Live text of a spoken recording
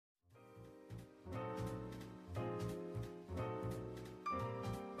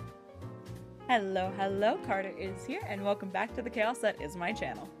Hello, Carter is here, and welcome back to the chaos that is my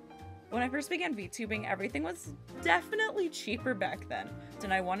channel. When I first began VTubing, everything was definitely cheaper back then,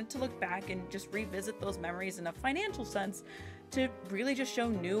 and I wanted to look back and just revisit those memories in a financial sense to really just show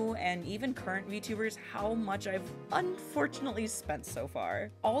new and even current VTubers how much I've unfortunately spent so far.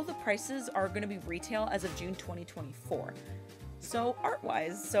 All the prices are going to be retail as of June 2024. So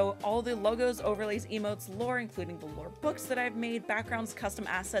art-wise, so all the logos, overlays, emotes, lore, including the lore books that I've made, backgrounds, custom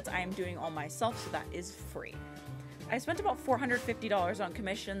assets, I am doing all myself, so that is free. I spent about $450 on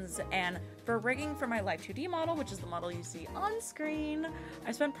commissions, and for rigging for my Live 2D model, which is the model you see on screen,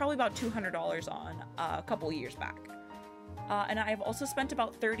 I spent probably about $200 on a couple years back. And I've also spent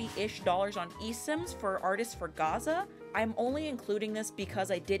about $30-ish on eSIMs for artists for Gaza. I'm only including this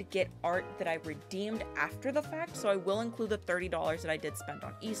because I did get art that I redeemed after the fact, so I will include the $30 that I did spend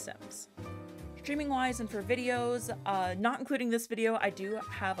on eSIMs. Streaming wise and for videos, not including this video, I do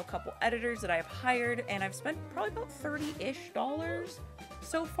have a couple editors that I've hired, and I've spent probably about $30-ish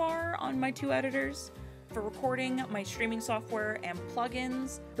so far on my two editors. For recording, my streaming software and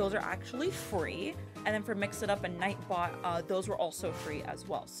plugins, those are actually free. And then for MixItUp and Nightbot, those were also free as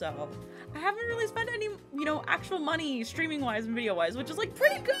well. So I haven't really spent any, actual money streaming-wise and video-wise, which is like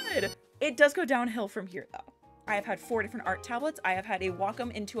pretty good. It does go downhill from here though. I have had 4 different art tablets. I have had a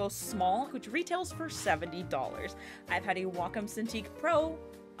Wacom Intuos Small, which retails for $70. I've had a Wacom Cintiq Pro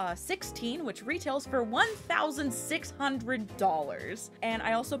 16, which retails for $1,600. And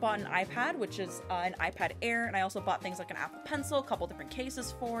I also bought an iPad, which is an iPad Air, and I also bought things like an Apple Pencil, a couple different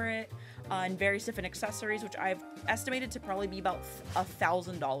cases for it, and various different accessories, which I've estimated to probably be about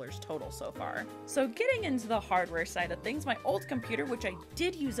 $1,000 total so far. So getting into the hardware side of things, my old computer, which I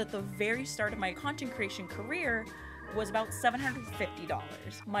did use at the very start of my content creation career, was about $750.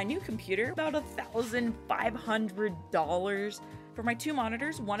 My new computer, about $1,500. For my 2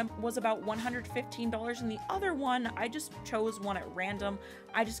 monitors, one was about $115, and the other one, I just chose one at random.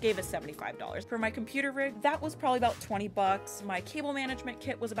 I just gave it $75. For my computer rig, that was probably about 20 bucks. My cable management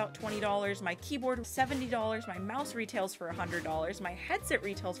kit was about $20. My keyboard was $70. My mouse retails for $100. My headset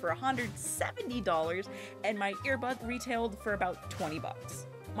retails for $170, and my earbud retailed for about 20 bucks.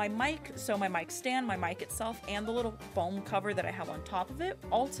 My mic, so my mic stand, my mic itself, and the little foam cover that I have on top of it,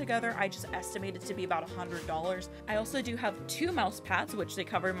 altogether I just estimated to be about $100. I also do have 2 mouse pads, which they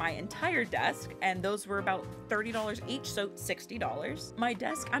cover my entire desk, and those were about $30 each, so $60. My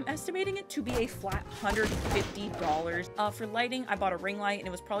desk, I'm estimating it to be a flat $150. For lighting, I bought a ring light, and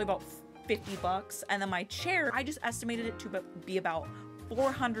it was probably about 50 bucks, and then my chair, I just estimated it to be about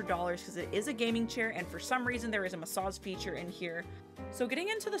 $400 because it is a gaming chair, and for some reason there is a massage feature in here. So getting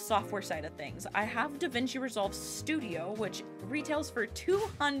into the software side of things, I have DaVinci Resolve Studio, which retails for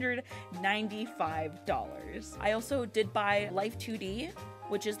 $295. I also did buy Live 2D,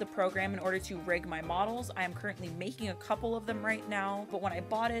 which is the program in order to rig my models. I am currently making a couple of them right now, but when I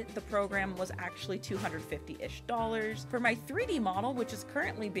bought it, the program was actually $250-ish. For my 3D model, which is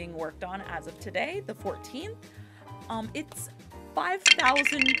currently being worked on as of today, the 14th, it's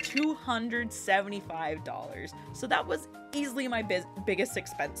 $5,275. So that was easily my biggest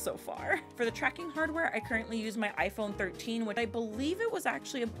expense so far. For the tracking hardware, I currently use my iPhone 13, which I believe it was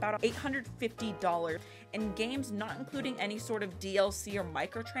actually about $850 in games, not including any sort of DLC or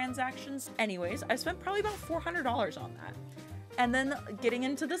microtransactions. Anyways, I spent probably about $400 on that. And then getting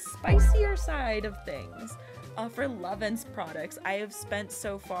into the spicier side of things, for Loven's products, I have spent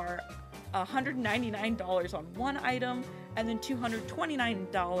so far $199 on one item and then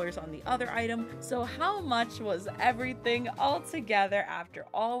 $229 on the other item. So how much was everything all together after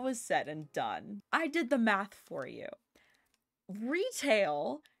all was said and done? I did the math for you.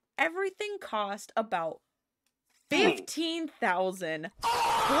 Retail, everything cost about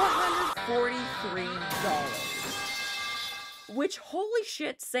 $15,443. Which, holy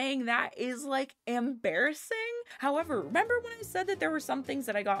shit, saying that is like embarrassing. However, remember when I said that there were some things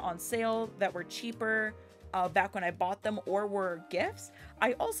that I got on sale that were cheaper back when I bought them or were gifts?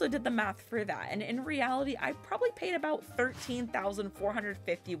 I also did the math for that, and in reality, I probably paid about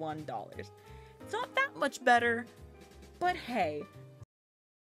 $13,451. It's not that much better, but hey.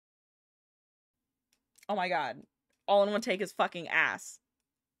 Oh my god. All in one take is fucking ass.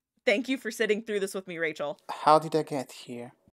 Thank you for sitting through this with me, Rachel. How did I get here?